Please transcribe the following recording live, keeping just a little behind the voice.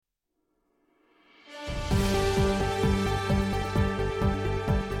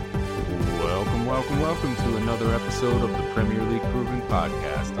welcome to another episode of the Premier League Proven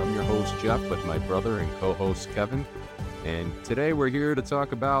Podcast. I'm your host, Jeff, with my brother and co-host, Kevin. And today we're here to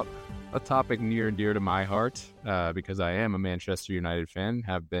talk about a topic near and dear to my heart because I am a Manchester United fan,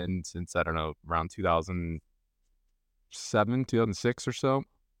 have been since, around 2007, 2006 or so.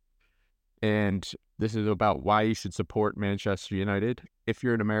 And this is about why you should support Manchester United. If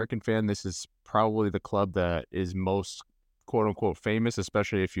you're an American fan, this is probably the club that is most quote-unquote famous,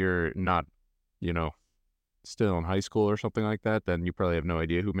 especially if you're not, still in high school or something like that, then you probably have no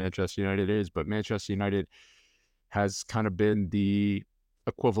idea who Manchester United is. But Manchester United has kind of been the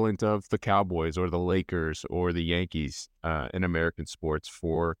equivalent of the Cowboys or the Lakers or the Yankees in American sports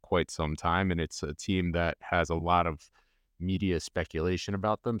for quite some time. And it's a team that has a lot of media speculation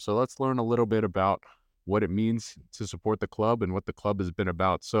about them. So let's learn a little bit about what it means to support the club and what the club has been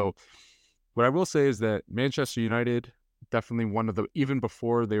about. So what I will say is that Manchester United, definitely one of the, even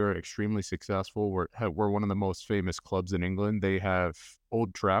before they were extremely successful, were one of the most famous clubs in England. They have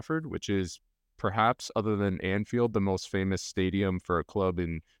Old Trafford, which is perhaps, other than Anfield, the most famous stadium for a club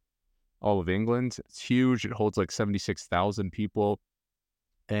in all of England. It's huge. It holds like 76,000 people.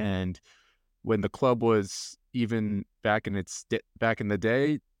 And when the club was even back in the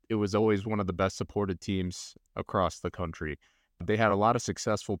day, it was always one of the best supported teams across the country. They had a lot of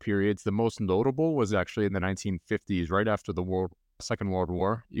successful periods. The most notable was actually in the 1950s, right after the Second World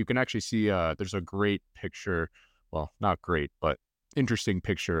War. You can actually see there's a great picture, well, not great, but interesting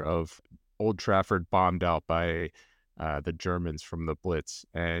picture of Old Trafford bombed out by the Germans from the Blitz.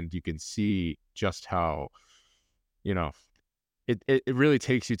 And you can see just how, it really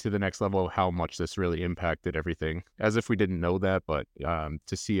takes you to the next level of how much this really impacted everything, as if we didn't know that. But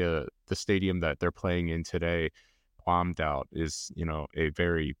to see the stadium that they're playing in today bombed out is, a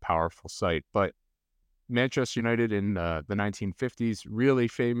very powerful sight. But Manchester United in the 1950s, really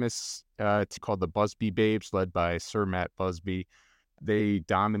famous, called the Busby Babes, led by Sir Matt Busby. They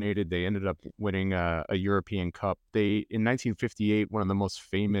dominated. They ended up winning a European Cup. In 1958, one of the most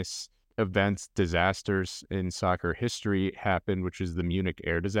famous disasters in soccer history happened, which is the Munich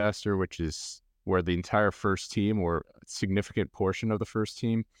air disaster, which is where the entire first team, or a significant portion of the first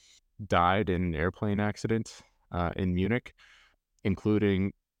team, died in an airplane accident in Munich,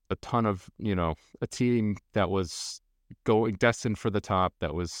 including a ton of, a team that was destined for the top,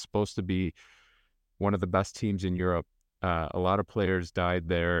 that was supposed to be one of the best teams in Europe. A lot of players died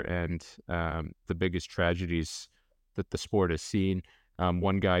there, and the biggest tragedies that the sport has seen.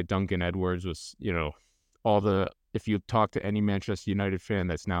 One guy, Duncan Edwards, was, if you talk to any Manchester United fan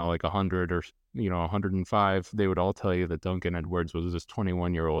that's now like 100 or, 105, they would all tell you that Duncan Edwards was this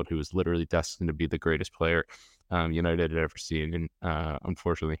 21-year-old who was literally destined to be the greatest player United had ever seen. And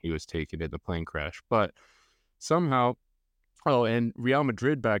unfortunately, he was taken in the plane crash. But somehow, and Real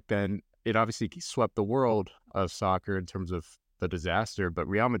Madrid back then, it obviously swept the world of soccer in terms of the disaster. But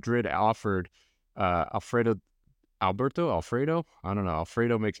Real Madrid offered Alfredo. I don't know.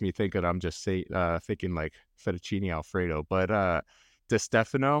 Alfredo makes me think that I'm just thinking like fettuccine Alfredo. But Di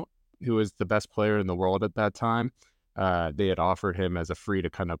Stefano, who was the best player in the world at that time, they had offered him as a free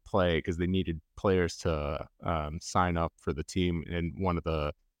to kind of play because they needed players to sign up for the team. And one of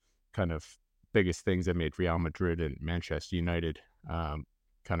the kind of biggest things that made Real Madrid and Manchester United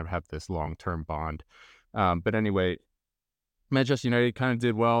kind of have this long-term bond. But anyway, Manchester United kind of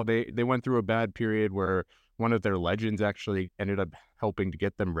did well. They went through a bad period where one of their legends actually ended up helping to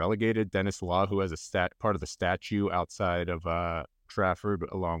get them relegated, Dennis Law, who has part of the statue outside of Trafford,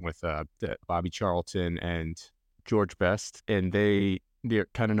 along with Bobby Charlton and George Best. And they're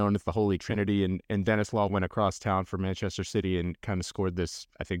kind of known as the Holy Trinity. And Dennis Law went across town for Manchester City and kind of scored this,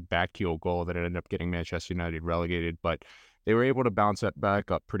 I think, backheel goal that ended up getting Manchester United relegated. But they were able to bounce that back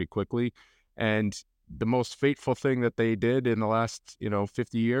up pretty quickly. And the most fateful thing that they did in the last,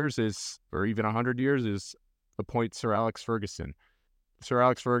 50 years or even 100 years is appoint Sir Alex Ferguson. Sir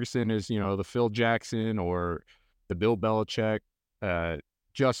Alex Ferguson is, the Phil Jackson or the Bill Belichick,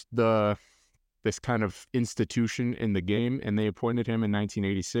 just this kind of institution in the game. And they appointed him in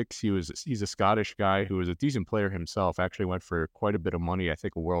 1986. He's a Scottish guy who was a decent player himself, actually went for quite a bit of money, I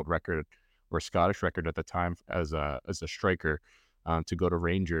think a world record or Scottish record at the time as a striker to go to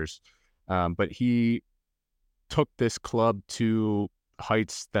Rangers. But he took this club to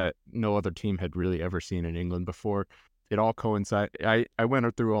heights that no other team had really ever seen in England before. It all coincided. I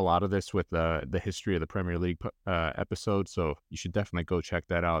went through a lot of this with the history of the Premier League episode, so you should definitely go check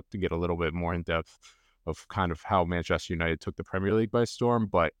that out to get a little bit more in depth of kind of how Manchester United took the Premier League by storm.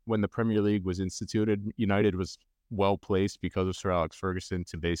 But when the Premier League was instituted, United was well placed because of Sir Alex Ferguson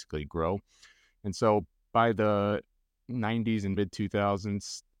to basically grow. And so by the 90s and mid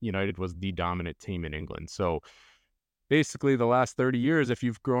 2000s, United was the dominant team in England. So basically, the last 30 years, if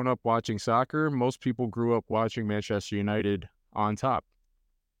you've grown up watching soccer, most people grew up watching Manchester United on top,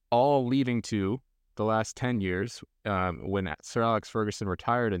 all leading to the last 10 years when Sir Alex Ferguson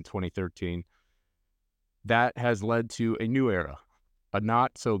retired in 2013. That has led to a new era, a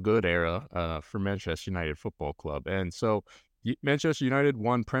not so good era for Manchester United Football Club. And so Manchester United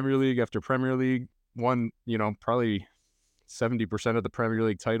won Premier League after Premier League, won, probably 70% of the Premier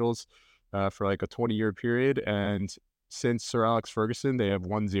League titles for like a 20-year period. And since Sir Alex Ferguson, they have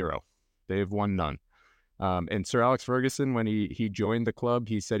won zero. They have won none. And Sir Alex Ferguson, when he joined the club,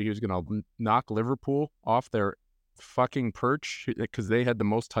 he said he was going to knock Liverpool off their fucking perch because they had the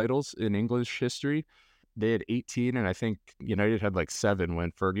most titles in English history. They had 18, and I think United had like 7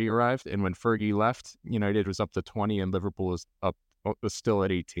 when Fergie arrived. And when Fergie left, United was up to 20, and Liverpool was still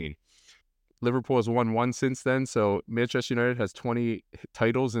at 18. Liverpool has won 1 since then, so Manchester United has 20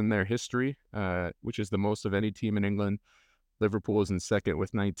 titles in their history, which is the most of any team in England. Liverpool is in second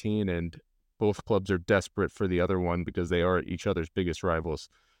with 19, and both clubs are desperate for the other one because they are each other's biggest rivals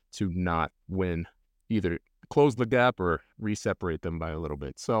to not win, either close the gap or re-separate them by a little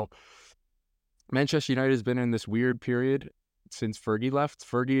bit. So Manchester United has been in this weird period since Fergie left.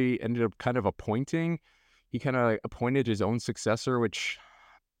 Fergie ended up kind of appointed his own successor, which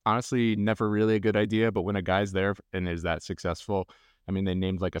honestly never really a good idea. But when a guy's there and is that successful, I mean, they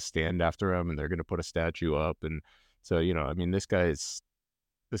named like a stand after him and they're going to put a statue up. And so, I mean, this guy is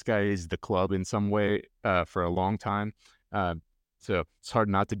the club in some way for a long time. So it's hard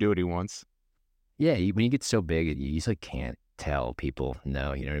not to do what he wants. Yeah, when you get so big, you just like can't tell people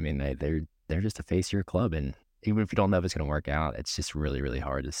no. You know what I mean? They're just the face of your club, and even if you don't know if it's going to work out, it's just really, really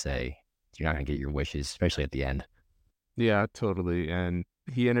hard to say you're not going to get your wishes, especially at the end. Yeah, totally. And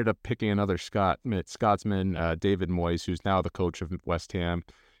he ended up picking another Scotsman, David Moyes, who's now the coach of West Ham.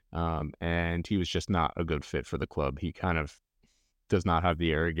 And he was just not a good fit for the club. He kind of does not have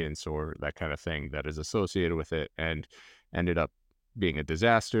the arrogance or that kind of thing that is associated with it, and ended up being a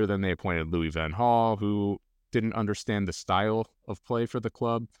disaster. Then they appointed Louis van Gaal, who didn't understand the style of play for the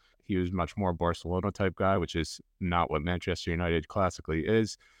club. He was much more Barcelona type guy, which is not what Manchester United classically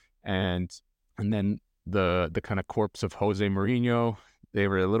is. And then the kind of corpse of Jose Mourinho, they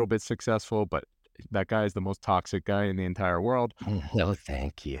were a little bit successful, but that guy is the most toxic guy in the entire world. No,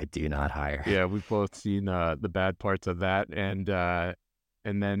 thank you. Do not hire. Yeah, we've both seen the bad parts of that. And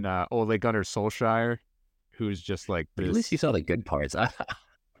then Ole Gunnar Solskjaer, who's just like this. At least you saw the good parts. I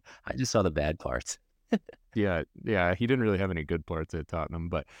just saw the bad parts. Yeah, he didn't really have any good parts at Tottenham,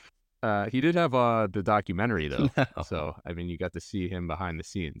 but he did have the documentary though. No. So I mean, you got to see him behind the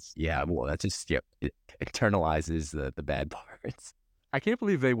scenes. Yeah, well, that's just it internalizes the bad parts. I can't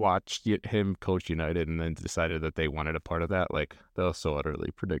believe they watched him coach United and then decided that they wanted a part of that. Like, that was so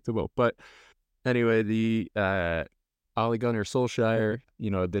utterly predictable. But anyway, the Ole Gunnar Solskjaer,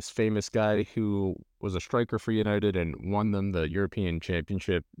 this famous guy who was a striker for United and won them the European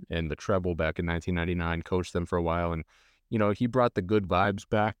Championship and the treble back in 1999, coached them for a while. And, he brought the good vibes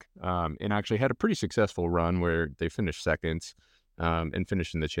back and actually had a pretty successful run where they finished second and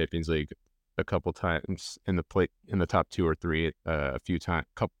finished in the Champions League a couple times in the top 2 or 3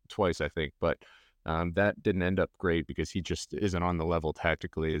 twice, I think. But that didn't end up great because he just isn't on the level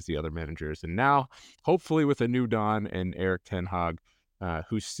tactically as the other managers. And now, hopefully with a new Don and Erik ten Hag,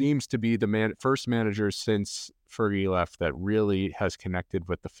 who seems to be the first manager since Fergie left that really has connected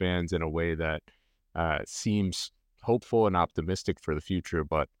with the fans in a way that seems hopeful and optimistic for the future.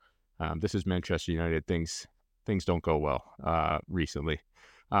 But this is Manchester United. Things don't go well recently.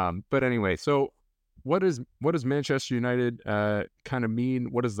 But anyway, so what does Manchester United kind of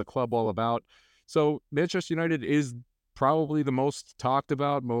mean? What is the club all about? So Manchester United is probably the most talked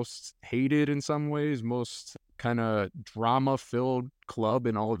about, most hated in some ways, most kind of drama-filled club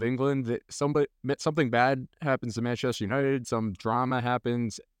in all of England. Something bad happens to Manchester United, some drama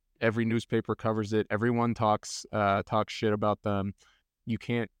happens, every newspaper covers it, everyone talks shit about them.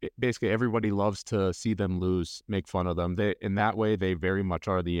 Basically everybody loves to see them lose, make fun of them. In that way, they very much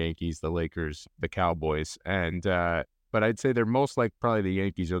are the Yankees, the Lakers, the Cowboys. And, but I'd say they're most like probably the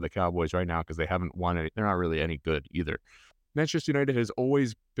Yankees or the Cowboys right now because they haven't won any. They're not really any good either. Manchester United has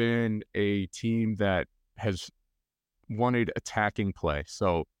always been a team that has wanted attacking play.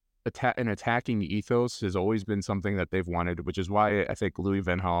 So an attacking ethos has always been something that they've wanted, which is why I think Louis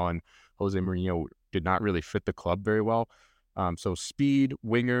van Gaal and Jose Mourinho did not really fit the club very well. So speed,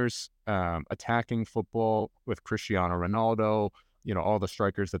 wingers, attacking football with Cristiano Ronaldo, all the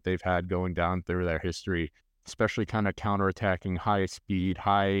strikers that they've had going down through their history, especially kind of counterattacking, high speed,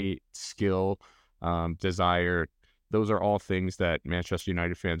 high skill, desire, Those are all things that Manchester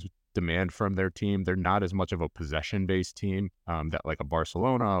United fans demand from their team. They're not as much of a possession-based team that like a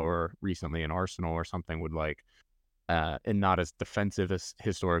Barcelona or recently an Arsenal or something would like, and not as defensive as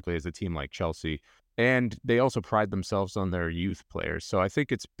historically as a team like Chelsea. And they also pride themselves on their youth players. So I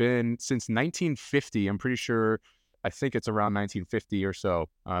think it's been since 1950. I'm pretty sure. I think it's around 1950 or so.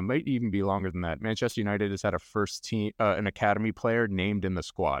 Might even be longer than that. Manchester United has had a first team, an academy player named in the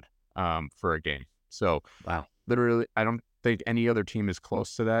squad for a game. So Wow. literally, I don't think any other team is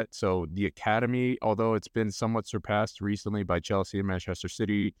close to that. So the academy, although it's been somewhat surpassed recently by Chelsea and Manchester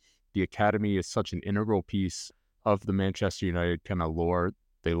City, the academy is such an integral piece of the Manchester United kind of lore.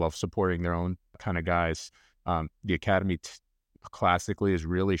 They love supporting their own kind of guys. The academy classically is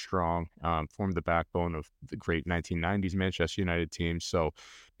really strong, formed the backbone of the great 1990s Manchester United team. So,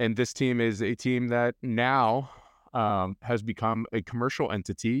 and this team is a team that now has become a commercial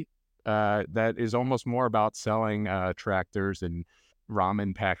entity that is almost more about selling tractors and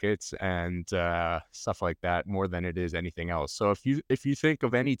ramen packets and stuff like that more than it is anything else. So if you think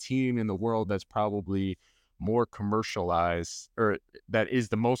of any team in the world that's probably more commercialized, or that is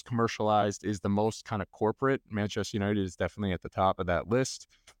the most commercialized, is the most kind of corporate, Manchester United is definitely at the top of that list.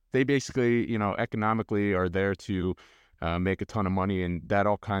 They basically, you know, economically are there to make a ton of money, and that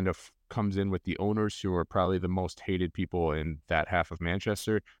all kind of comes in with the owners, who are probably the most hated people in that half of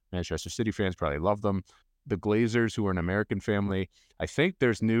Manchester. Manchester City fans probably love them. The Glazers, who are an American family, I think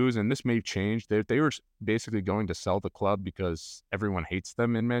there's news, and this may change. They were basically going to sell the club because everyone hates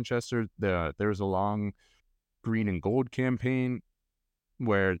them in Manchester. There's a long green and gold campaign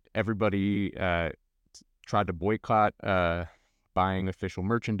where everybody tried to boycott buying official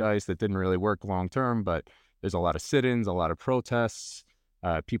merchandise. That didn't really work long term, but there's a lot of sit-ins, a lot of protests,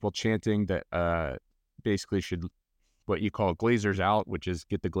 people chanting that basically should, what you call Glazers out, which is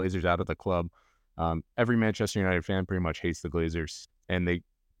get the Glazers out of the club. Every Manchester United fan pretty much hates the Glazers, and they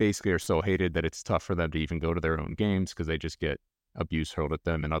basically are so hated that it's tough for them to even go to their own games because they just get abuse hurled at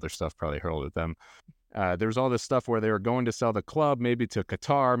them and other stuff probably hurled at them. There's all this stuff where they were going to sell the club, maybe to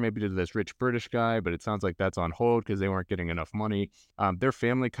Qatar, maybe to this rich British guy, but it sounds like that's on hold because they weren't getting enough money. Their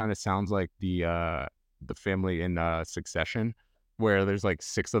family kind of sounds like the family in Succession, where there's like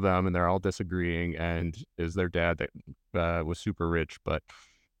 6 of them and they're all disagreeing, and is their dad that was super rich, but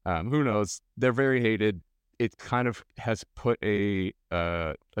who knows? They're very hated. It kind of has put a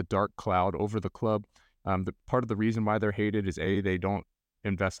dark cloud over the club. The part of the reason why they're hated is they don't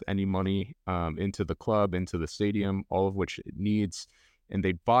invest any money into the club, into the stadium, all of which it needs. And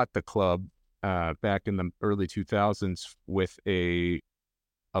they bought the club back in the early 2000s with a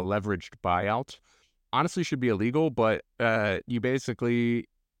leveraged buyout. Honestly, should be illegal, but you basically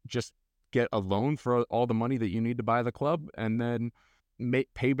just get a loan for all the money that you need to buy the club, and then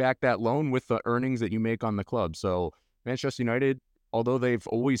pay back that loan with the earnings that you make on the club. So Manchester United, although they've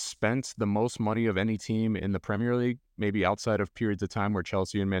always spent the most money of any team in the Premier League, maybe outside of periods of time where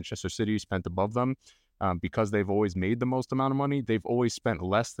Chelsea and Manchester City spent above them, because they've always made the most amount of money, they've always spent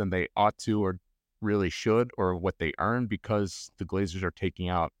less than they ought to or really should, or what they earn, because the Glazers are taking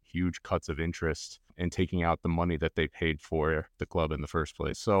out huge cuts of interest and taking out the money that they paid for the club in the first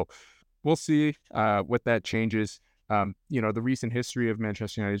place. So we'll see what that changes. The recent history of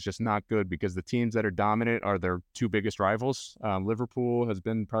Manchester United is just not good because the teams that are dominant are their 2 biggest rivals. Liverpool has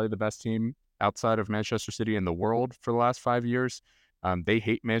been probably the best team outside of Manchester City in the world for the last 5 years. They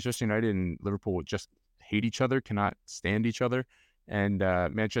hate Manchester United, and Liverpool just hate each other, cannot stand each other. And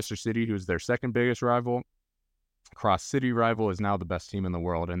Manchester City, who's their second biggest rival, cross city rival, is now the best team in the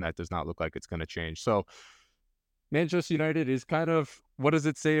world, and that does not look like it's going to change. So Manchester United is kind of, what does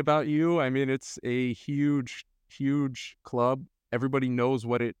it say about you? I mean, it's a huge club. Everybody knows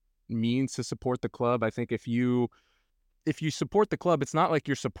what it means to support the club. I think if you support the club, it's not like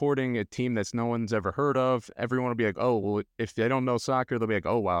you're supporting a team that's no one's ever heard of. Everyone will be like, oh, well, if they don't know soccer, they'll be like,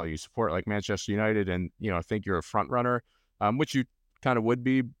 oh, wow, you support like Manchester United, and think you're a front runner, which you kind of would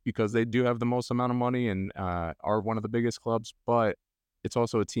be because they do have the most amount of money and are one of the biggest clubs. But it's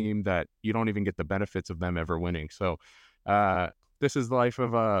also a team that you don't even get the benefits of them ever winning. So this is the life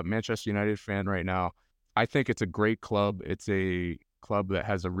of a Manchester United fan right now. I think it's a great club. It's a club that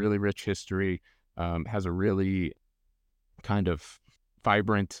has a really rich history, has a really kind of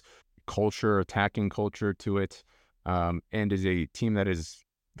vibrant culture, attacking culture to it, and is a team that is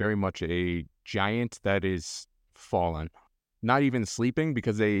very much a giant that is fallen. Not even sleeping,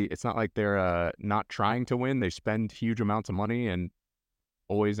 because it's not like they're not trying to win. They spend huge amounts of money and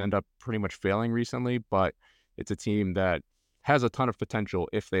always end up pretty much failing recently, but it's a team that has a ton of potential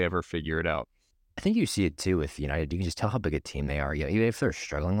if they ever figure it out. I think you see it too with United. You can just tell how big a team they are. Even if they're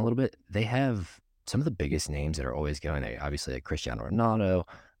struggling a little bit, they have some of the biggest names that are always going, obviously like Cristiano Ronaldo,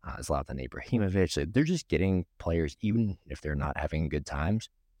 Zlatan Ibrahimovic, they're just getting players, even if they're not having good times,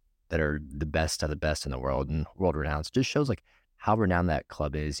 that are the best of the best in the world and world renowned. So it just shows like how renowned that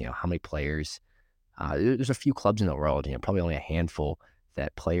club is, how many players. There's a few clubs in the world, probably only a handful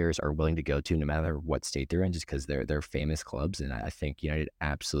that players are willing to go to no matter what state they're in, just because they're famous clubs. And I think United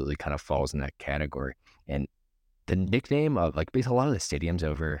absolutely kind of falls in that category. And the nickname of like basically a lot of the stadiums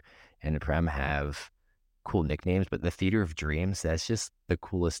over in the Prem have cool nicknames, but the Theater of Dreams, that's just the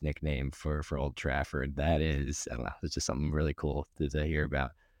coolest nickname for Old Trafford. That is, I don't know, it's just something really cool to hear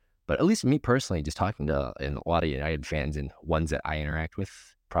about. But at least me personally, just talking to and a lot of United fans and ones that I interact with,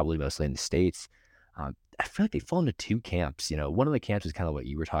 probably mostly in the States, I feel like they fall into two camps. One of the camps is kind of what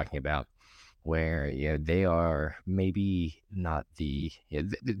you were talking about, where they are maybe not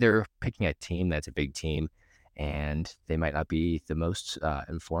they're picking a team that's a big team, and they might not be the most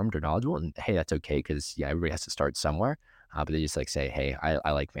informed or knowledgeable. And hey, that's okay because everybody has to start somewhere. But they just like say, hey,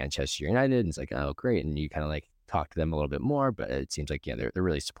 I like Manchester United, and it's like, oh, great, and you kind of like talk to them a little bit more. But it seems like they're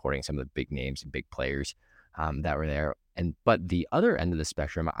really supporting some of the big names and big players that were there. But the other end of the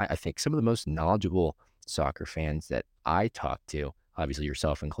spectrum, I think some of the most knowledgeable soccer fans that I talk to, obviously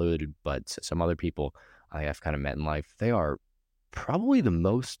yourself included, but some other people I have kind of met in life, they are probably the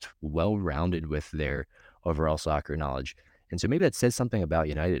most well-rounded with their overall soccer knowledge. And so maybe that says something about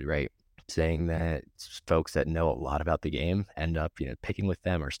United, right? Saying that folks that know a lot about the game end up, picking with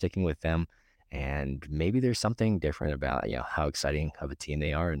them or sticking with them. And maybe there's something different about, how exciting of a team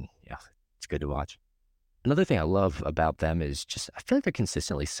they are. And it's good to watch. Another thing I love about them is just, I feel like they're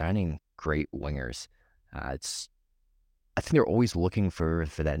consistently signing great wingers. I think they're always looking for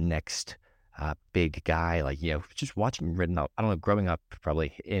that next big guy. Like, just watching written up, I don't know, growing up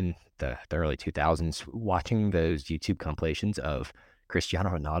probably in the early 2000s, watching those YouTube compilations of Cristiano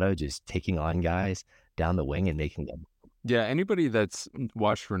Ronaldo just taking on guys down the wing and making them. Yeah, anybody that's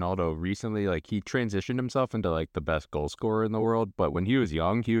watched Ronaldo recently, like he transitioned himself into like the best goal scorer in the world. But when he was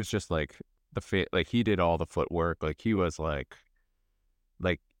young, he was just like like he did all the footwork. Like he was like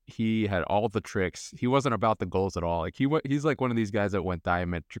he had all the tricks. He wasn't about the goals at all. Like he's like one of these guys that went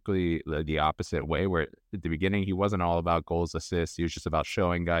diametrically the opposite way. Where at the beginning he wasn't all about goals, assists. He was just about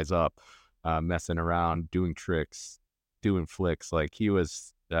showing guys up, messing around, doing tricks, doing flicks. Like he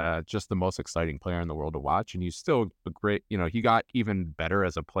was just the most exciting player in the world to watch. And he's still a great. He got even better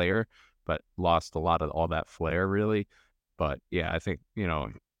as a player, but lost a lot of all that flair really. But yeah, I think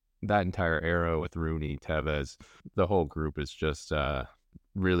that entire era with Rooney, Tevez, the whole group is just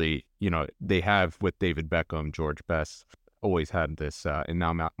really, they have with David Beckham, George Best, always had this, and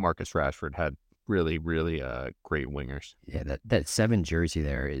now Marcus Rashford had really, really great wingers. Yeah, that 7 jersey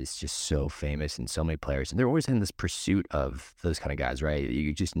there is just so famous and so many players. And they're always in this pursuit of those kind of guys, right?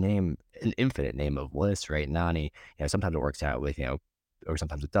 You just name an infinite name of lists, right? Nani, sometimes it works out with, or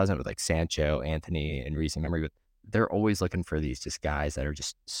sometimes it doesn't with like Sancho, Anthony, and recent memory. But they're always looking for these just guys that are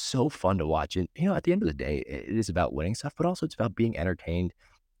just so fun to watch. And, at the end of the day, it is about winning stuff, but also it's about being entertained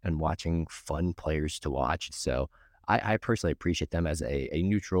and watching fun players to watch. So I personally appreciate them as a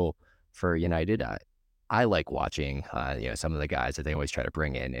neutral for United. I like watching, some of the guys that they always try to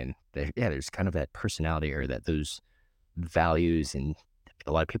bring in, and there's kind of that personality or those values, and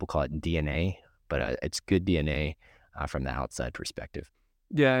a lot of people call it DNA, but it's good DNA from the outside perspective.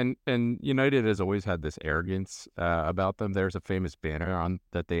 Yeah, and United has always had this arrogance about them. There's a famous banner on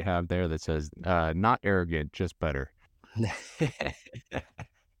that they have there that says, "Not arrogant, just better."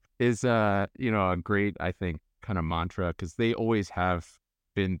 Is a great, I think, kind of mantra because they always have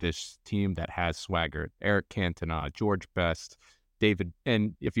been this team that has swagger. Eric Cantona, George Best, David,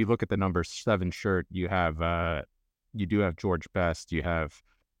 and if you look at the number 7 shirt, you do have George Best, you have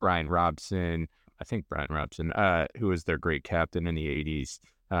Brian Robson, I think Brian Robson, who was their great captain in the 80s,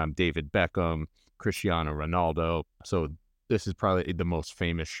 David Beckham, Cristiano Ronaldo. So this is probably the most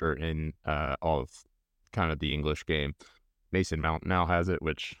famous shirt in all of kind of the English game. Mason Mount now has it,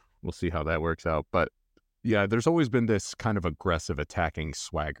 which we'll see how that works out. But yeah, there's always been this kind of aggressive attacking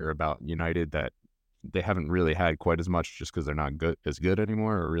swagger about United that they haven't really had quite as much just because they're not as good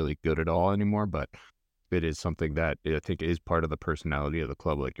anymore or really good at all anymore. But it is something that I think is part of the personality of the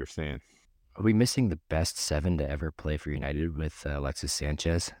club, like you're saying. Are we missing the best 7 to ever play for United with Alexis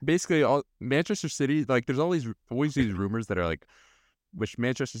Sanchez? Basically, all Manchester City, like there's always these rumors that are like, which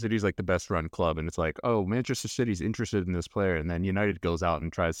Manchester City is like the best run club, and it's like, oh, Manchester City's interested in this player, and then United goes out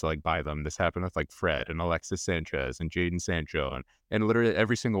and tries to like buy them. This happened with like Fred and Alexis Sanchez and Jadon Sancho, and literally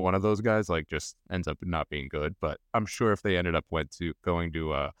every single one of those guys like just ends up not being good. But I'm sure if they ended up going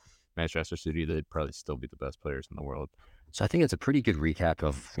to Manchester City, they'd probably still be the best players in the world. So I think it's a pretty good recap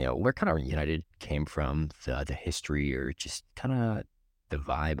of, where kind of United came from, the history, or just kind of the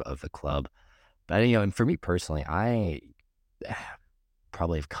vibe of the club. But, and for me personally, I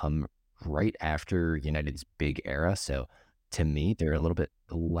probably have come right after United's big era. So to me, they're a little bit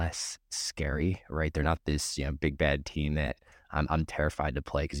less scary, right? They're not this, big bad team that I'm terrified to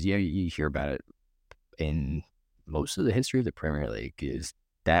play, because you hear about it in most of the history of the Premier League. Is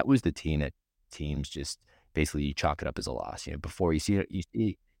that was the team that teams just basically you chalk it up as a loss. Before you see it, you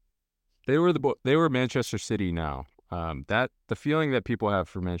see. They were Manchester City now. That the feeling that people have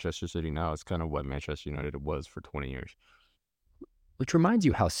for Manchester City now is kind of what Manchester United was for 20 years. Which reminds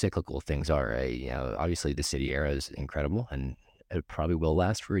you how cyclical things are, right? Obviously the City era is incredible, and it probably will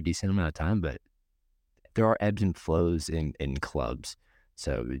last for a decent amount of time, but there are ebbs and flows in clubs.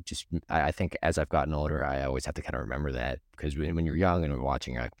 So I think as I've gotten older, I always have to kind of remember that, because when you're young and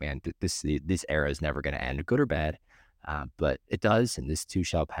watching, you're like, man, this era is never going to end, good or bad. But it does, and this too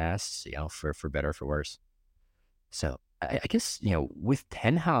shall pass, for better or for worse. So I guess, with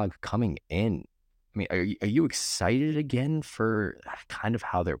Ten Hag coming in, I mean, are you excited again for kind of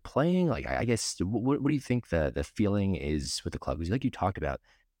how they're playing? Like, I guess, what do you think the feeling is with the club? Because like you talked about,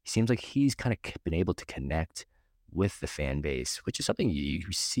 it seems like he's kind of been able to connect with the fan base, which is something you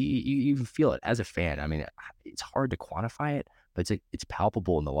see, you even feel it as a fan. I mean, it's hard to quantify it, but it's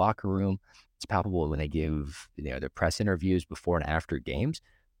palpable in the locker room. It's palpable when they give, their press interviews before and after games.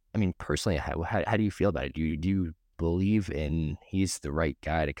 I mean, personally, how do you feel about it? Do you believe in he's the right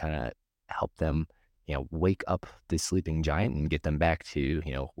guy to kind of help them, wake up the sleeping giant and get them back to,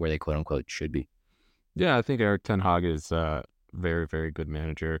 where they quote unquote should be? Yeah, I think Eric Ten Hag is a very, very good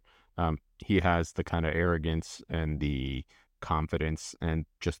manager. He has the kind of arrogance and the confidence and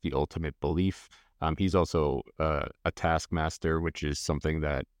just the ultimate belief. He's also a taskmaster, which is something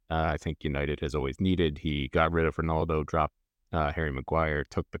that I think United has always needed. He got rid of Ronaldo, dropped Harry Maguire,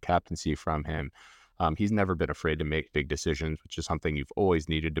 took the captaincy from him. He's never been afraid to make big decisions, which is something you've always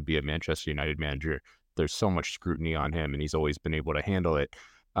needed to be a Manchester United manager. There's so much scrutiny on him, and he's always been able to handle it.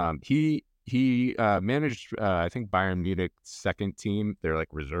 He managed, I think, Bayern Munich's second team, their like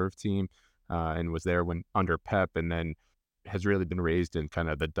reserve team, and was there when under Pep, and then has really been raised in kind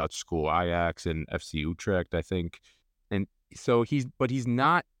of the Dutch school Ajax and FC Utrecht, I think. And so he's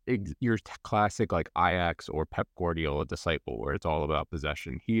not your classic like Ajax or Pep Guardiola disciple where it's all about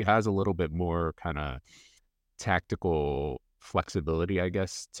possession. He has a little bit more kind of tactical flexibility, I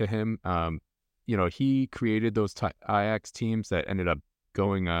guess, to him. He created those Ajax teams that ended up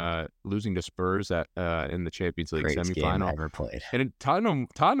going losing to Spurs at in the Champions League Greatest game semifinal. ever played. And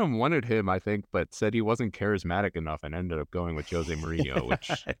Tottenham wanted him, I think, but said he wasn't charismatic enough and ended up going with Jose Mourinho,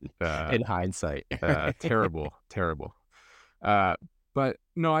 which In hindsight. terrible, terrible. Uh, but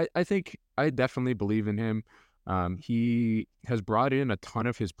no, I think I definitely believe in him. He has brought in a ton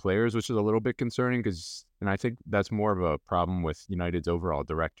of his players, which is a little bit concerning and I think that's more of a problem with United's overall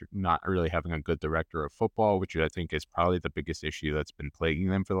director, not really having a good director of football, which I think is probably the biggest issue that's been plaguing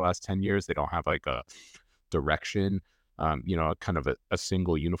them for the last 10 years. They don't have like a direction, kind of a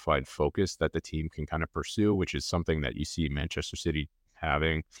single unified focus that the team can kind of pursue, which is something that you see Manchester City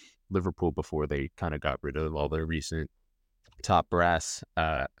having. Liverpool before they kind of got rid of all their recent top brass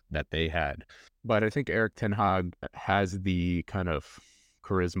that they had. But I think Eric Ten Hag has the kind of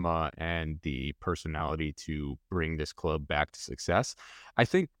charisma and the personality to bring this club back to success. I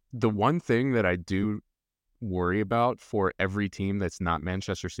think the one thing that I do worry about for every team that's not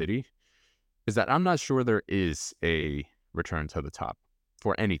Manchester City is that I'm not sure there is a return to the top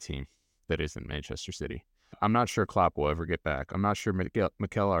for any team that isn't Manchester City. I'm not sure Klopp will ever get back. I'm not sure Mikel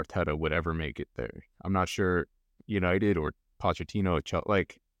Arteta would ever make it there. I'm not sure United or Pochettino,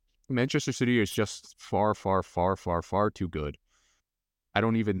 like Manchester City is just far, far, far, far, far too good. I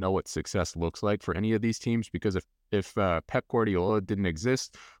don't even know what success looks like for any of these teams, because if Pep Guardiola didn't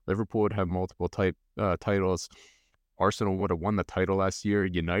exist, Liverpool would have multiple titles. Arsenal would have won the title last year.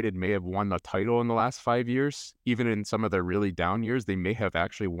 United may have won the title in the last 5 years. Even in some of their really down years, they may have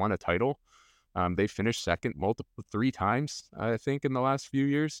actually won a title. They finished second three times, I think, in the last few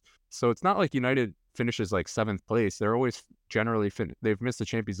years. So it's not like United finishes like seventh place. They're always generally they've missed the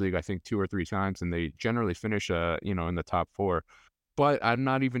Champions League, I think, 2 or 3 times, and they generally finish, in the top 4. But I'm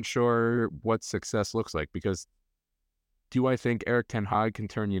not even sure what success looks like, because do I think Eric Ten Hag can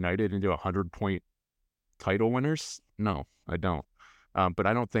turn United into 100-point title winners? No, I don't. But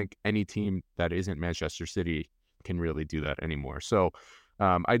I don't think any team that isn't Manchester City can really do that anymore. So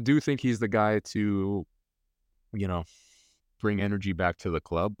I do think he's the guy to, bring energy back to the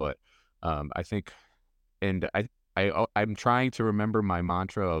club. But I think, and I'm trying to remember my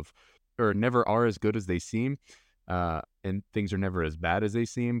mantra of, or never are as good as they seem. and things are never as bad as they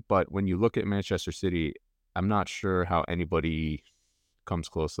seem. But when you look at Manchester City, I'm not sure how anybody comes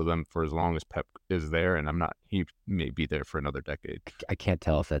close to them for as long as Pep is there, and he may be there for another decade. I can't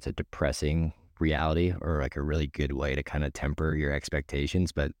tell if that's a depressing reality or like a really good way to kind of temper your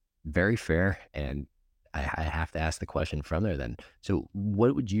expectations, but very fair. And I have to ask the question from there then. So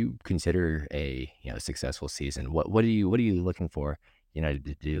what would you consider a, successful season? What are you looking for United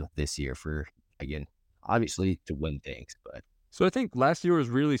to do this year for, again, obviously to win things, but So I think last year was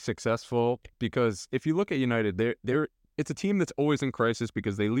really successful because if you look at United, it's a team that's always in crisis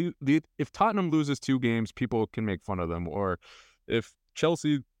because if Tottenham loses 2 games, people can make fun of them, or if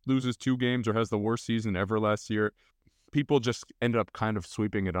Chelsea loses 2 games or has the worst season ever last year, people just ended up kind of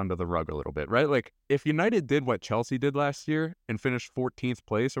sweeping it under the rug a little bit, right? Like if United did what Chelsea did last year and finished 14th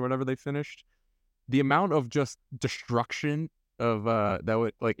place or whatever they finished, the amount of just destruction of that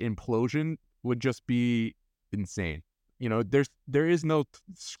would like implosion would just be insane. There is no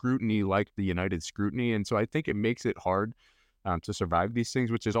scrutiny like the United scrutiny, and so I think it makes it hard to survive these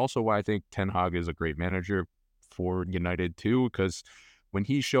things, which is also why I think Ten Hag is a great manager for United too, because when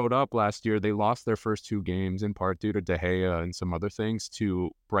he showed up last year, they lost their first 2 games in part due to De Gea and some other things to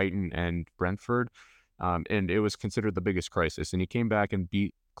Brighton and Brentford, and it was considered the biggest crisis. And he came back and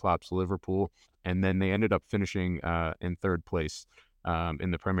beat Klopp's Liverpool, and then they ended up finishing in 3rd place in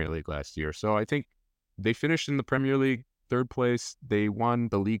the Premier League last year. So I think they finished in the Premier League 3rd place. They won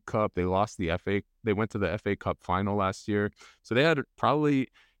the League Cup. They lost the FA. They went to the FA Cup final last year. So they had probably,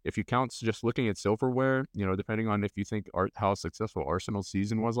 if you count just looking at silverware, depending on if you think how successful Arsenal's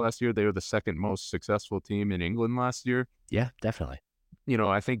season was last year, they were the 2nd most successful team in England last year. yeah, definitely.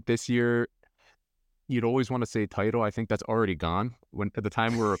 I think this year you'd always want to say title. I think that's already gone. When at the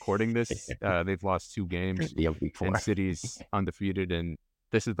time we're recording this, they've lost 2 games, Yeah, week 4. and City's undefeated. And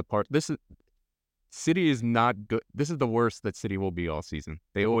this is the part. City is not good. This is the worst that City will be all season.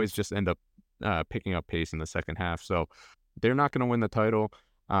 They always just end up picking up pace in the second half. So they're not going to win the title.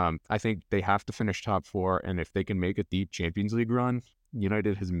 I think they have to finish top 4. And if they can make a deep Champions League run,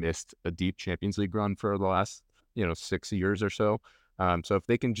 United has missed a deep Champions League run for the last, 6 years or so. So if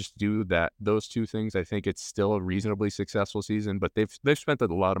they can just do those 2 things, I think it's still a reasonably successful season. But they've spent a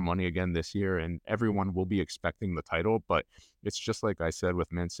lot of money again this year, and everyone will be expecting the title. But it's just like I said with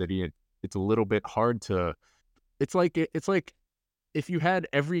Man City, it's a little bit hard to. It's like if you had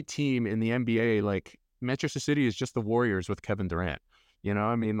every team in the NBA, like Manchester City is just the Warriors with Kevin Durant.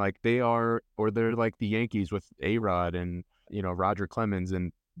 I mean, like they're like the Yankees with A-Rod and Roger Clemens,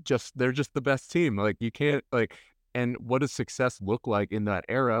 and they're just the best team. Like you can't like. And what does success look like in that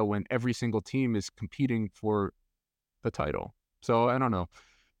era when every single team is competing for the title? So I don't know.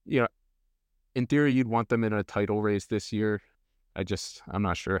 In theory, you'd want them in a title race this year. I'm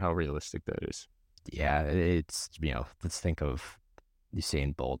not sure how realistic that is. Yeah, it's, let's think of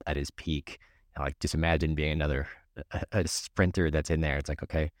Usain Bolt at his peak. Like, just imagine being another a sprinter that's in there. It's like,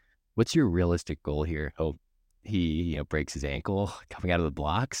 okay, what's your realistic goal here? Oh, he breaks his ankle coming out of the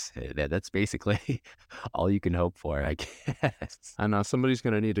blocks. That's basically all you can hope for, I guess. I know somebody's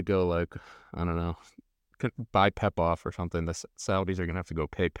going to need to go, like, I don't know, buy Pep off or something. The Saudis are going to have to go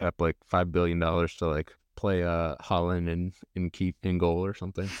pay Pep like $5 billion to like play Holland and keep in goal or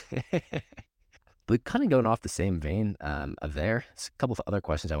something. But kind of going off the same vein of there's a couple of other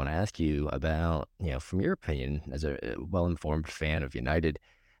questions I want to ask you about, from your opinion as a well-informed fan of United,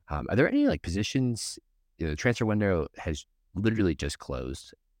 are there any like positions, the transfer window has literally just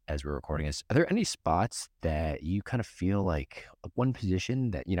closed as we're recording this. Are there any spots that you kind of feel like one position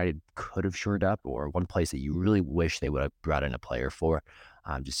that United could have shored up, or one place that you really wish they would have brought in a player for,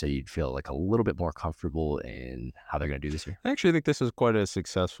 just so you'd feel like a little bit more comfortable in how they're going to do this year? I actually think this is quite a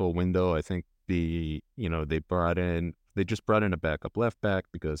successful window. I think they just brought in a backup left back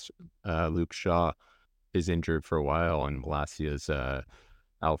because Luke Shaw is injured for a while and Malacia's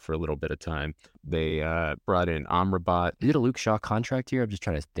out for a little bit of time. They brought in Amrabat. Is it a Luke Shaw contract year? I'm just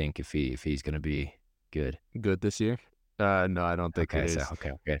trying to think if he's going to be good This year. No, I don't think it is.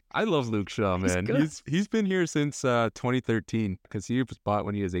 Okay. I love Luke Shaw, man. He's been here since 2013 because he was bought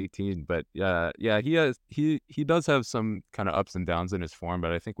when he was 18. But he does have some kind of ups and downs in his form.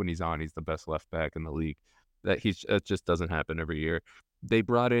 But I think when he's on, he's the best left back in the league. That just doesn't happen every year. They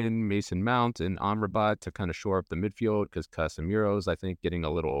brought in Mason Mount and Amrabat to kind of shore up the midfield because Casemiro's, I think, getting a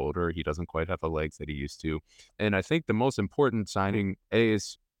little older. He doesn't quite have the legs that he used to. And I think the most important signing,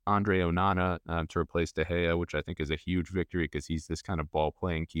 is Andre Onana to replace De Gea, which I think is a huge victory because he's this kind of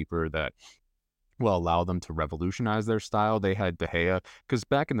ball-playing keeper that will allow them to revolutionize their style. They had De Gea, because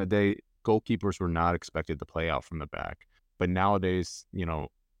back in the day, goalkeepers were not expected to play out from the back. But nowadays,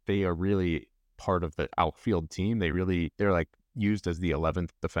 they are really part of the outfield team. They're like used as the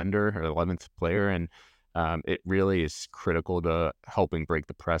 11th defender or 11th player, and it really is critical to helping break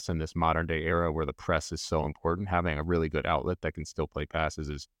the press in this modern day era where the press is so important. Having a really good outlet that can still play passes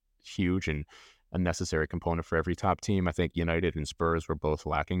is huge and a necessary component for every top team. I think United and Spurs were both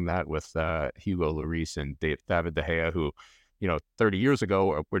lacking that with Hugo Lloris and David De Gea, who, 30 years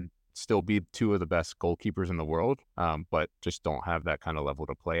ago would still be two of the best goalkeepers in the world, but just don't have that kind of level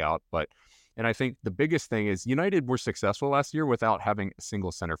to play out. And I think the biggest thing is United were successful last year without having a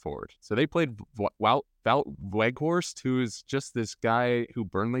single center forward. So they played Wout Weghorst, who is just this guy who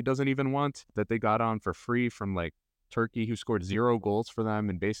Burnley doesn't even want, that they got on for free from like Turkey, who scored 0 goals for them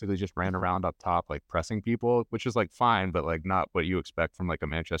and basically just ran around up top, like pressing people, which is like fine, but like not what you expect from like a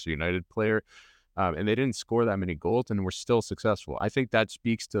Manchester United player. And they didn't score that many goals and were still successful. I think that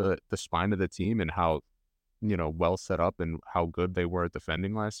speaks to the spine of the team and how, well set up and how good they were at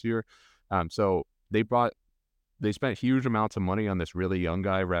defending last year. So they spent huge amounts of money on this really young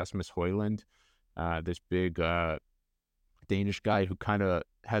guy, Rasmus Højlund, this big Danish guy who kind of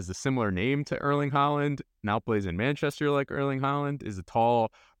has a similar name to Erling Haaland, now plays in Manchester like Erling Haaland, is a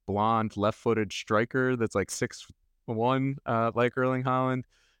tall, blonde, left-footed striker that's like 6'1", like Erling Haaland,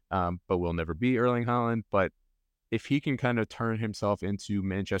 but will never be Erling Haaland. But if he can kind of turn himself into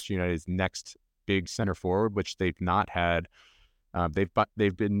Manchester United's next big center forward, which they've not had,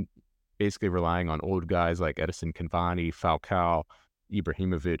 they've been basically relying on old guys like Edison Cavani, Falcao,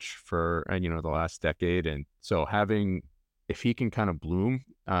 Ibrahimovic for the last decade, and so if he can kind of bloom,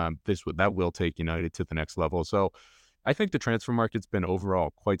 that will take United to the next level. So I think the transfer market's been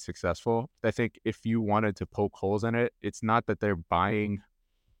overall quite successful. I think if you wanted to poke holes in it, it's not that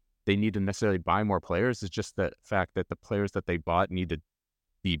they need to necessarily buy more players. It's just the fact that the players that they bought need to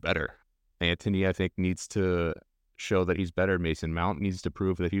be better. Antony, I think, needs to show that he's better. Mason Mount needs to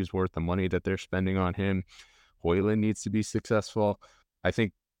prove that he's worth the money that they're spending on him. Højlund needs to be successful. I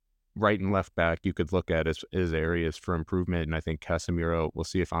think right and left back you could look at as areas for improvement, and I think Casemiro, we'll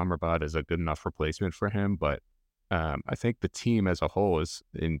see if Amrabat is a good enough replacement for him, but I think the team as a whole is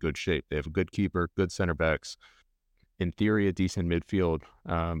in good shape. They have a good keeper, good center backs, in theory a decent midfield,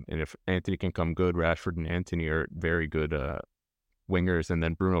 and if Antony can come good, Rashford and Antony are very good wingers, and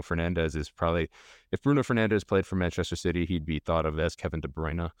then Bruno Fernandes is probably, if Bruno Fernandes played for Manchester City, he'd be thought of as Kevin De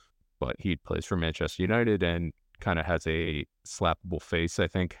Bruyne, but he plays for Manchester United and kind of has a slappable face. I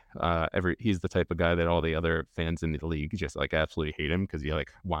think he's the type of guy that all the other fans in the league just like absolutely hate him because he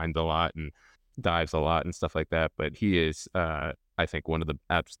like whines a lot and dives a lot and stuff like that. But he is, I think, one of the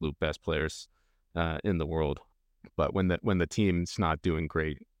absolute best players in the world. But when the team's not doing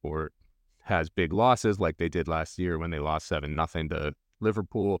great or has big losses like they did last year when they lost 7-0 to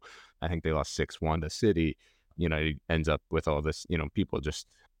Liverpool, I think they lost 6-1 to City. United ends up with all this, people just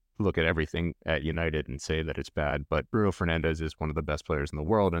look at everything at United and say that it's bad, but Bruno Fernandes is one of the best players in the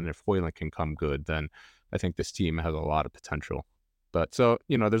world, and if Højlund can come good, then I think this team has a lot of potential. But so,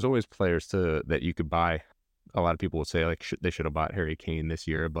 there's always players that you could buy. A lot of people would say like they should have bought Harry Kane this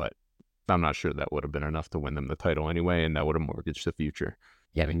year, but I'm not sure that would have been enough to win them the title anyway, and that would have mortgaged the future.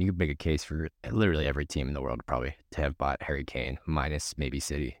 Yeah, I mean, you could make a case for literally every team in the world probably to have bought Harry Kane, minus maybe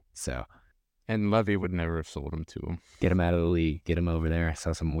City. So, and Levy would never have sold him to him. Get him out of the league, get him over there. I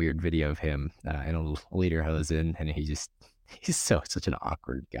saw some weird video of him in a lederhosen, and he's such an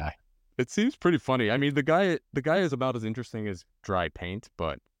awkward guy. It seems pretty funny. I mean, the guy is about as interesting as dry paint,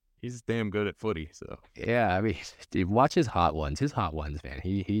 but he's damn good at footy. So yeah, I mean, dude, watch his hot ones. His hot ones, man.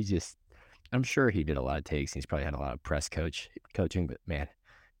 He just, I'm sure he did a lot of takes. He's probably had a lot of press coaching, but man,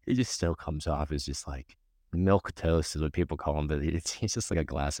 he just still comes off as just like milk toast is what people call him, but he's just like a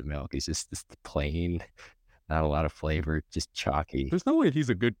glass of milk. He's just this plain, not a lot of flavor, just chalky. There's no way he's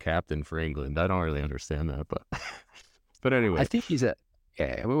a good captain for England. I don't really understand that, but anyway, I think he's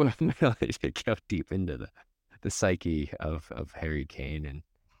yeah. We want to go deep into the psyche of Harry Kane, and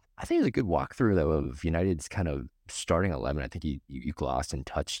I think it's a good walkthrough though of United's kind of starting 11. I think you glossed and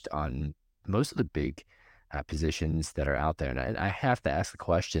touched on most of the big positions that are out there, and I have to ask the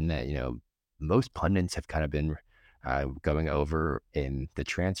question that most pundits have kind of been going over in the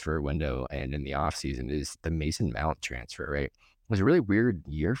transfer window and in the offseason is the Mason Mount transfer, right? It was a really weird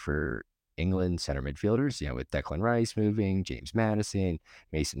year for England center midfielders, with Declan Rice moving, James Maddison,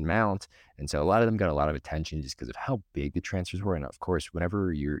 Mason Mount. And so a lot of them got a lot of attention just because of how big the transfers were. And of course,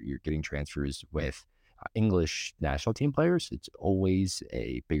 whenever you're getting transfers with English national team players, it's always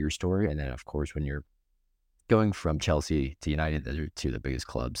a bigger story. And then of course, when you're going from Chelsea to United, those are two of the biggest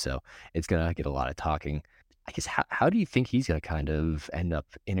clubs. So it's going to get a lot of talking. I guess, how do you think he's going to kind of end up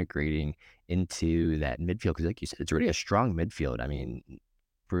integrating into that midfield? Because like you said, it's already a strong midfield. I mean,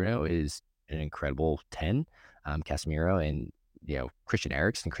 Bruno is an incredible 10, Casemiro, and Christian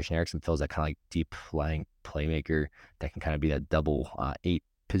Eriksen. Christian Eriksen fills that kind of like deep lying playmaker that can kind of be that double eight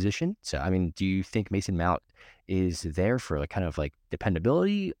position. So, I mean, do you think Mason Mount is there for like kind of like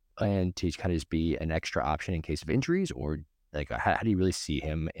dependability and to kind of just be an extra option in case of injuries, or like how do you really see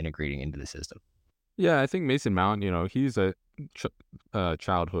him integrating into the system? Yeah, I think Mason Mount, he's a ch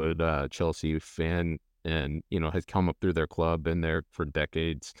childhood Chelsea fan, and has come up through their club, been there for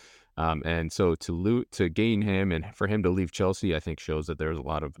decades. And so to gain him and for him to leave Chelsea, I think shows that there's a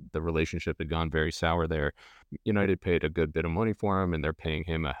lot of the relationship had gone very sour there. United paid a good bit of money for him, and they're paying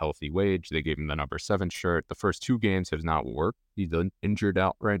him a healthy wage. They gave him the number 7 shirt. The first 2 games has not worked. He's injured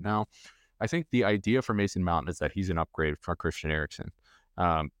out right now. I think the idea for Mason Mount is that he's an upgrade for Christian Eriksen,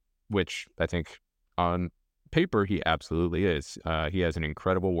 which I think on paper he absolutely is. He has an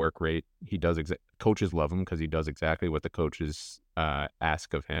incredible work rate. He does coaches love him because he does exactly what the coaches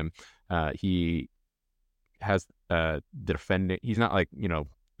ask of him. He has the defending. He's not like a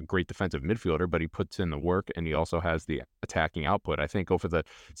great defensive midfielder, but he puts in the work, and he also has the attacking output. I think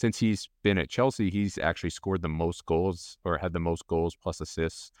since he's been at Chelsea, he's actually scored the most goals or had the most goals plus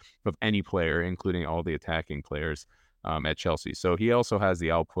assists of any player, including all the attacking players at Chelsea. So he also has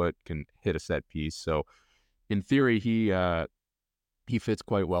the output, can hit a set piece. So in theory, he fits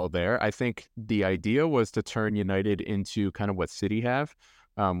quite well there. I think the idea was to turn United into kind of what City have,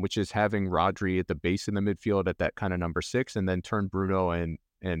 which is having Rodri at the base in the midfield at that kind of number 6, and then turn Bruno and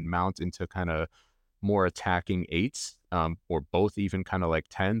Mount into kind of more attacking 8s, or both even kind of like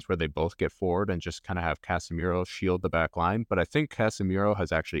 10s where they both get forward and just kind of have Casemiro shield the back line. But I think Casemiro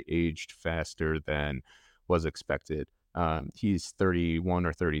has actually aged faster than was expected. He's 31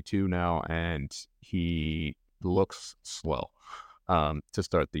 or 32 now, and he looks slow to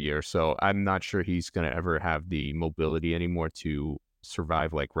start the year. So I'm not sure he's going to ever have the mobility anymore to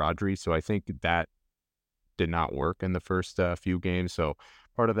survive like Rodri. So I think that did not work in the first few games. So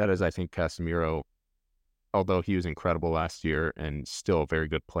part of that is I think Casemiro, although he was incredible last year and still a very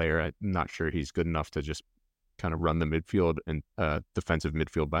good player, I'm not sure he's good enough to just kind of run the midfield and defensive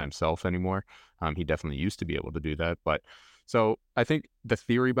midfield by himself anymore. He definitely used to be able to do that. But so I think the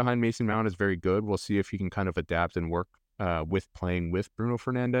theory behind Mason Mount is very good. We'll see if he can kind of adapt and work with playing with Bruno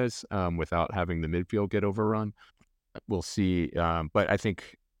Fernandes without having the midfield get overrun. We'll see. But I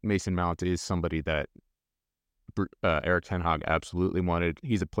think Mason Mount is somebody that Erik ten Hag absolutely wanted.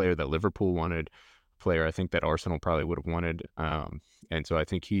 He's a player that Liverpool wanted, player I think that Arsenal probably would have wanted. And so I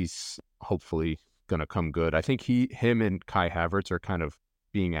think he's hopefully going to come good. I think him and Kai Havertz are kind of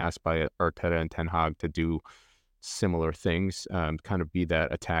being asked by Arteta and Ten Hag to do similar things, kind of be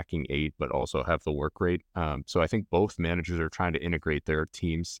that attacking 8, but also have the work rate. So I think both managers are trying to integrate their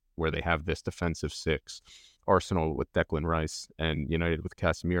teams where they have this defensive 6, Arsenal with Declan Rice and United with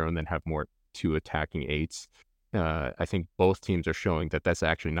Casemiro, and then have more 2 attacking 8s. I think both teams are showing that that's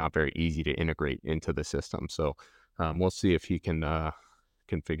actually not very easy to integrate into the system. So we'll see if he can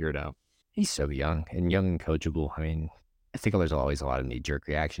figure it out. He's so young and coachable. I mean, I think there's always a lot of knee-jerk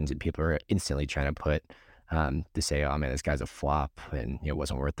reactions, and people are instantly trying to put to say, "Oh man, this guy's a flop," and it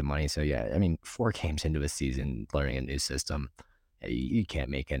wasn't worth the money. So yeah, I mean, 4 games into a season, learning a new system, you can't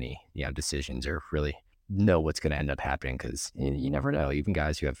make any decisions or really know what's going to end up happening because you never know. Even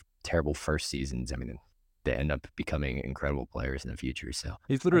guys who have terrible first seasons, I mean, they end up becoming incredible players in the future. So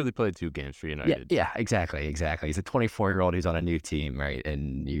he's literally played 2 games for United. Yeah, exactly. He's a 24-year-old who's on a new team, right?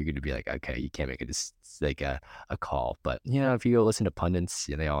 And you're going to be like, okay, you can't make a call. But if you go listen to pundits,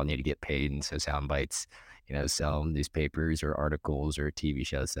 they all need to get paid, and so sound bites, sell newspapers or articles or TV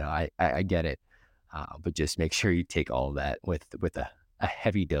shows. So I get it, but just make sure you take all of that with a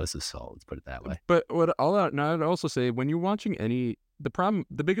heavy dose of salt. Let's put it that way. But I'd also say when you're watching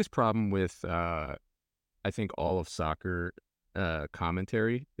the biggest problem with I think all of soccer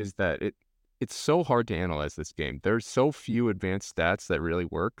commentary is that it's so hard to analyze this game. There's so few advanced stats that really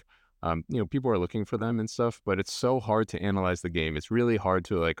work. People are looking for them and stuff, but it's so hard to analyze the game. It's really hard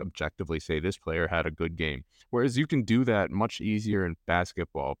to like objectively say this player had a good game. Whereas you can do that much easier in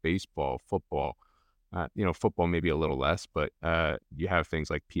basketball, baseball, football. Football maybe a little less, but you have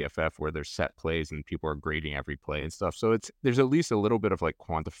things like PFF where there's set plays and people are grading every play and stuff. So there's at least a little bit of like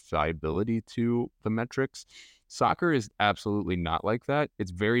quantifiability to the metrics. Soccer is absolutely not like that.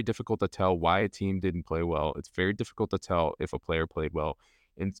 It's very difficult to tell why a team didn't play well. It's very difficult to tell if a player played well.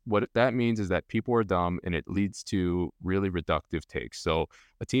 And what that means is that people are dumb, and it leads to really reductive takes. So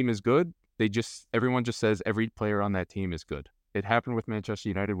a team is good. Everyone just says every player on that team is good. It happened with Manchester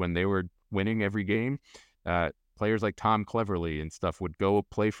United when they were winning every game. Players like Tom Cleverley and stuff would go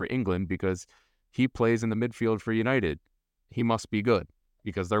play for England because he plays in the midfield for United. He must be good.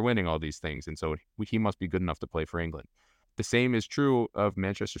 because they're winning all these things. And so he must be good enough to play for England. The same is true of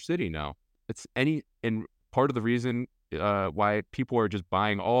Manchester City now. And part of the reason why people are just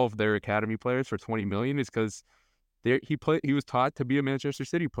buying all of their academy players for 20 million is because he was taught to be a Manchester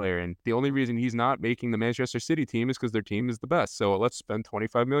City player, and the only reason he's not making the Manchester City team is because their team is the best. So let's spend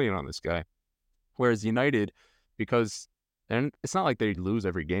 25 million on this guy. Whereas United, and it's not like they lose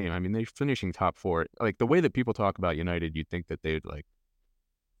every game. I mean, they're finishing top four. Like the way that people talk about United, you'd think that they'd like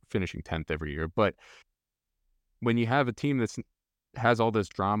finishing 10th every year. But when you have a team that has all this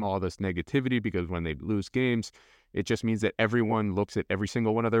drama, all this negativity, because when they lose games, it just means that everyone looks at every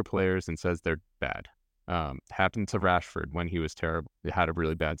single one of their players and says they're bad. Happened to Rashford when he was terrible. He had a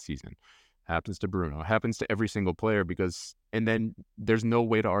really bad season. Happens to Bruno. Happens to every single player and then there's no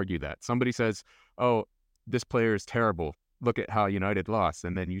way to argue that. Somebody says, oh, this player is terrible. Look at how United lost.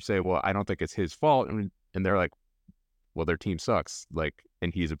 And then you say, well, I don't think it's his fault. And they're like, well, their team sucks. Like,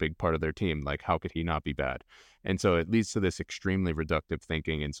 and he's a big part of their team. Like, how could he not be bad? And so it leads to this extremely reductive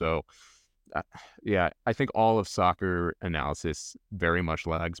thinking. And so, yeah, I think all of soccer analysis very much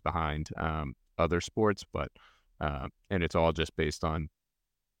lags behind other sports, but and it's all just based on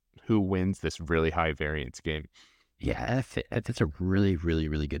who wins this really high variance game. Yeah, that's a really, really,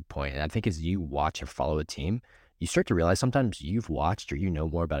 really good point. And I think as you watch or follow a team, you start to realize sometimes you've watched or you know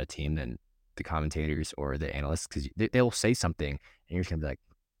more about a team than the commentators or the analysts, because they'll say something and you're just gonna be like,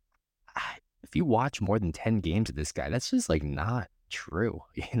 if you watch more than 10 games of this guy, that's just like not true.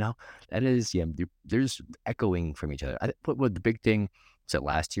 That is, yeah, there's echoing from each other. What the big thing was that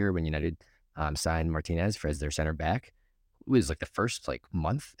last year when United signed Martinez as their center back, it was like the first like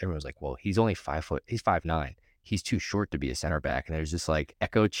month, everyone was like, well, he's only 5 foot, he's 5'9". He's too short to be a center back. And there's this like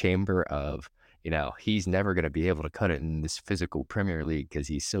echo chamber of, he's never going to be able to cut it in this physical Premier League because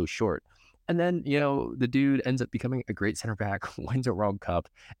he's so short. And then, the dude ends up becoming a great center back, wins a World Cup,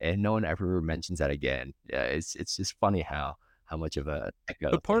 and no one ever mentions that again. Yeah, it's just funny how much of a echo.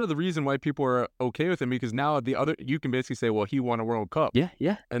 But part of the reason why people are okay with him, because now you can basically say, well, he won a World Cup.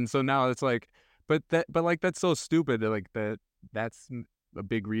 Yeah. And so now it's like, but like, that's so stupid. Like that's a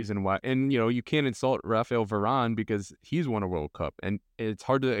big reason why. And, you can't insult Rafael Varane because he's won a World Cup. And it's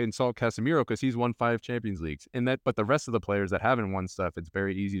hard to insult Casemiro because he's won 5 Champions Leagues. But the rest of the players that haven't won stuff, it's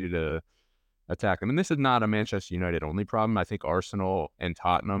very easy to attack them. And this is not a Manchester United only problem. I think Arsenal and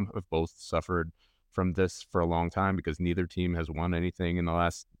Tottenham have both suffered from this for a long time because neither team has won anything in the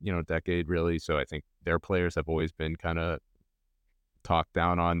last, decade, really. So I think their players have always been kind of talked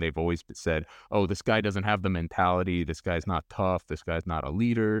down on. They've always said, oh, this guy doesn't have the mentality. This guy's not tough. This guy's not a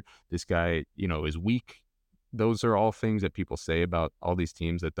leader. This guy, is weak. Those are all things that people say about all these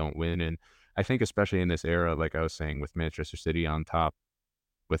teams that don't win. And I think especially in this era, like I was saying, with Manchester City on top,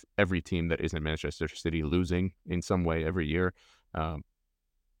 with every team that isn't Manchester City losing in some way every year,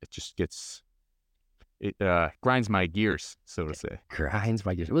 it just grinds my gears, so to say. Grinds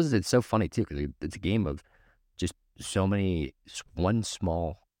my gears. It's so funny too, because it's a game of just so many, one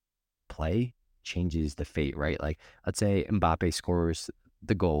small play changes the fate, right? Like, let's say Mbappe scores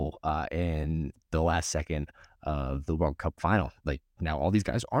the goal in the last second of the World Cup final. Like, now all these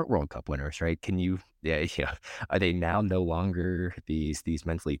guys aren't World Cup winners, right? Are they now no longer these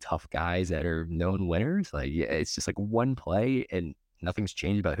mentally tough guys that are known winners? Like, yeah, it's just like one play and nothing's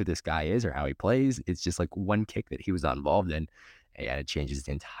changed about who this guy is or how he plays. It's just like one kick that he was not involved in, and it changes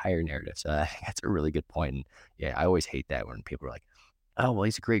the entire narrative. So I think that's a really good point. And yeah, I always hate that when people are like, oh, well,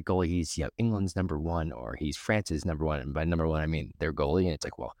 he's a great goalie. He's, England's number one, or he's France's number one. And by number one, I mean their goalie. And it's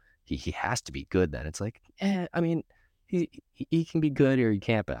like, well, he has to be good then. It's like, I mean, he can be good or he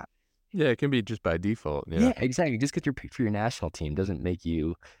can't, but yeah, it can be just by default. Yeah, exactly. Just because you're picked for your national team doesn't make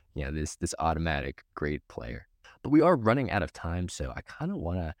you, this automatic great player. But we are running out of time, so I kind of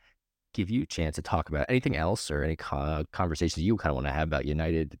want to give you a chance to talk about anything else or any conversations you kind of want to have about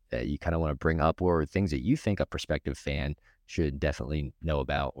United that you kind of want to bring up, or things that you think a prospective fan should definitely know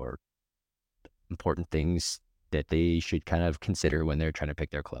about, or important things that they should kind of consider when they're trying to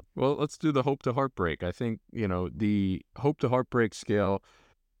pick their club. Well, let's do the hope to heartbreak. I think, the hope to heartbreak scale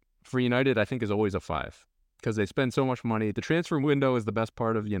for United, I think, is always a 5 because they spend so much money. The transfer window is the best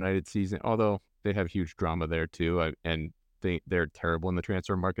part of United season, although they have huge drama there too. And they're terrible in the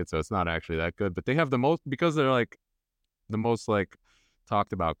transfer market, so it's not actually that good. But they have the most, because they're like the most like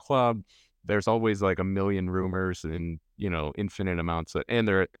talked about club. There's always like a million rumors and infinite amounts and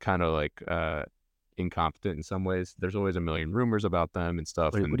they're kind of like incompetent in some ways. There's always a million rumors about them and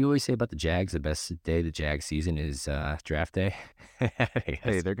stuff. What do you always say about the Jags? The best day of the Jags season is draft day.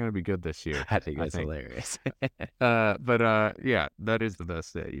 Hey, they're going to be good this year. I think that's hilarious. But yeah, that is the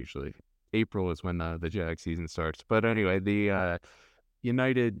best day usually. April is when the Jag season starts. But anyway,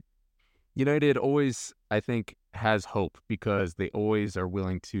 United United always, I think, has hope because they always are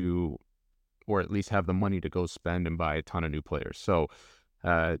willing to, or at least have the money to go spend and buy a ton of new players. So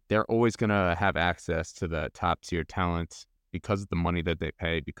they're always going to have access to the top tier talent because of the money that they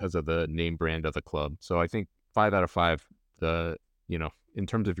pay, because of the name brand of the club. So I think 5 out of 5, the in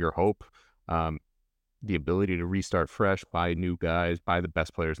terms of your hope, um, the ability to restart fresh, buy new guys, buy the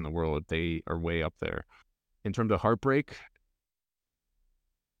best players in the world, they are way up there. In terms of heartbreak,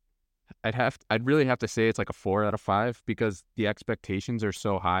 I'd really have to say it's like a 4 out of 5 because the expectations are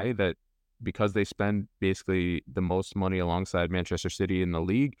so high that because they spend basically the most money alongside Manchester City in the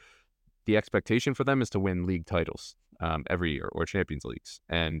league, the expectation for them is to win league titles every year or Champions Leagues,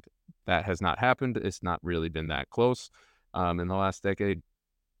 and that has not happened. It's not really been that close in the last decade,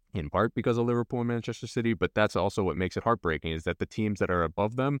 in part because of Liverpool and Manchester City. But that's also what makes it heartbreaking is that the teams that are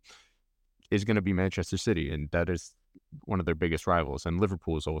above them is going to be Manchester City, and that is one of their biggest rivals. And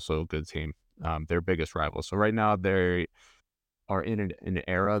Liverpool is also a good team, their biggest rival. So right now they are in an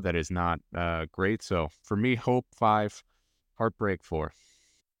era that is not great. So for me, hope 5, heartbreak 4.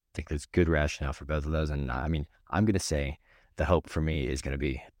 I think there's good rationale for both of those. And I mean, I'm going to say the hope for me is going to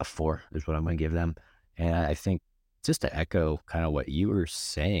be a 4 is what I'm going to give them. And I think just to echo kind of what you were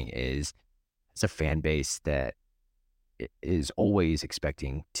saying is it's a fan base that is always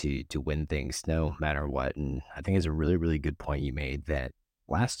expecting to win things no matter what. And I think it's a really, really good point you made that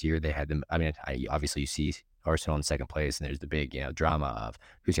last year they had them. I mean, obviously you see Arsenal in second place and there's the big, drama of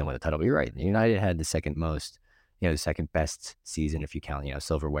who's going to win the title. But you're right. United had the second most, the second best season if you count,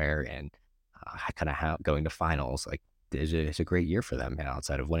 silverware and kind of how going to finals. Like it's a great year for them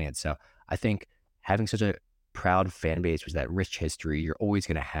outside of winning it. So I think having such a proud fan base with that rich history, you're always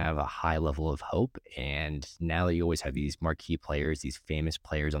going to have a high level of hope. And now that you always have these marquee players, these famous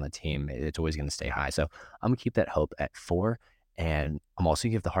players on the team, it's always going to stay high. So I'm going to keep that hope at 4. And I'm also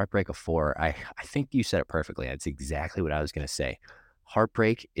going to give the heartbreak a 4. I think you said it perfectly. That's exactly what I was going to say.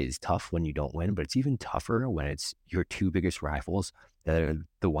 Heartbreak is tough when you don't win, but it's even tougher when it's your 2 biggest rivals that are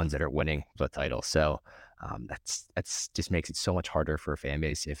the ones that are winning the title. So that's just makes it so much harder for a fan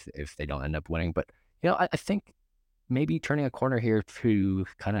base if they don't end up winning. But I think maybe turning a corner here to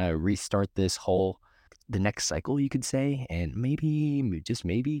kind of restart the next cycle, you could say. And just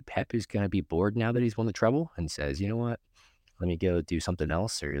maybe Pep is going to be bored now that he's won the treble and says, you know what, let me go do something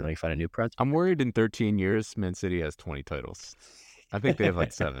else or let me find a new project. I'm worried in 13 years, Man City has 20 titles. I think they have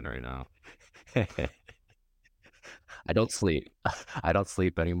like 7 right now. I don't sleep. I don't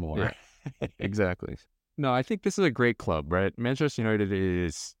sleep anymore. Yeah, exactly. No, I think this is a great club, right? Manchester United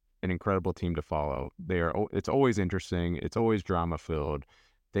is an incredible team to follow. It's always interesting. It's always drama filled.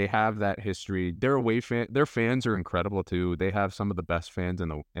 They have that history. Their fans are incredible too. They have some of the best fans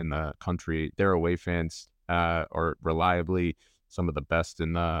in the country. Their away fans are reliably some of the best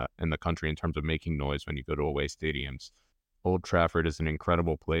in the country in terms of making noise when you go to away stadiums. Old Trafford is an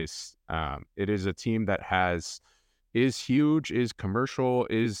incredible place. It is a team that is huge, is commercial,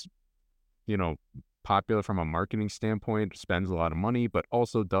 is popular from a marketing standpoint, spends a lot of money, but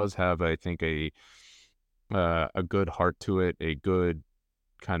also does have, I think, a good heart to it, a good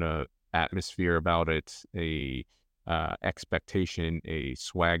kind of atmosphere about it, a expectation, a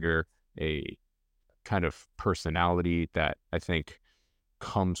swagger, a kind of personality that I think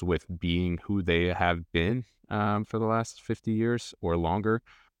comes with being who they have been for the last 50 years or longer.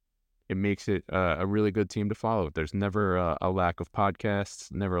 It makes it a really good team to follow. There's never a lack of podcasts,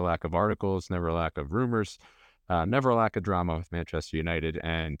 never a lack of articles, never a lack of rumors, never a lack of drama with Manchester United.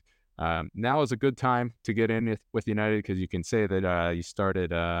 And now is a good time to get in with United because you can say that you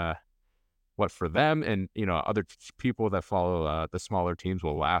started for them. And, other people that follow the smaller teams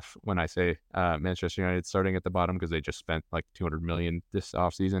will laugh when I say Manchester United starting at the bottom because they just spent like $200 million this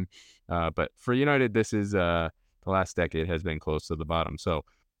offseason. But for United, this is the last decade has been close to the bottom. So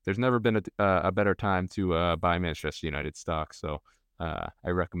there's never been a better time to buy Manchester United stock. So I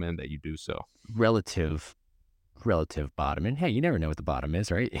recommend that you do so. Relative bottom. And hey, you never know what the bottom is,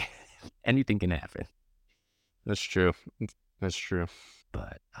 right? Anything can happen. That's true. That's true.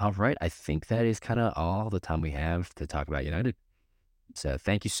 But all right, I think that is kind of all the time we have to talk about United. So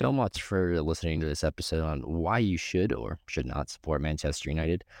thank you so much for listening to this episode on why you should or should not support Manchester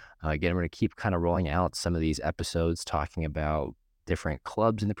United. Again, we're going to keep kind of rolling out some of these episodes talking about different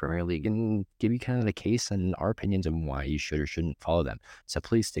clubs in the Premier League and give you kind of the case and our opinions on why you should or shouldn't follow them. So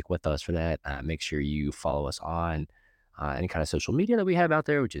please stick with us for that. Make sure you follow us on any kind of social media that we have out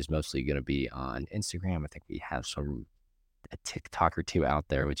there, which is mostly going to be on Instagram. I think we have a TikTok or 2 out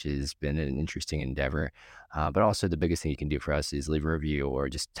there, which has been an interesting endeavor. But also the biggest thing you can do for us is leave a review or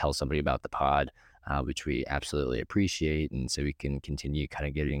just tell somebody about the pod. which we absolutely appreciate. And so we can continue kind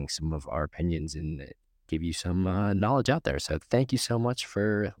of getting some of our opinions and give you some knowledge out there. So thank you so much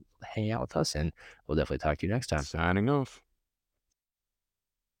for hanging out with us, and we'll definitely talk to you next time. Signing off.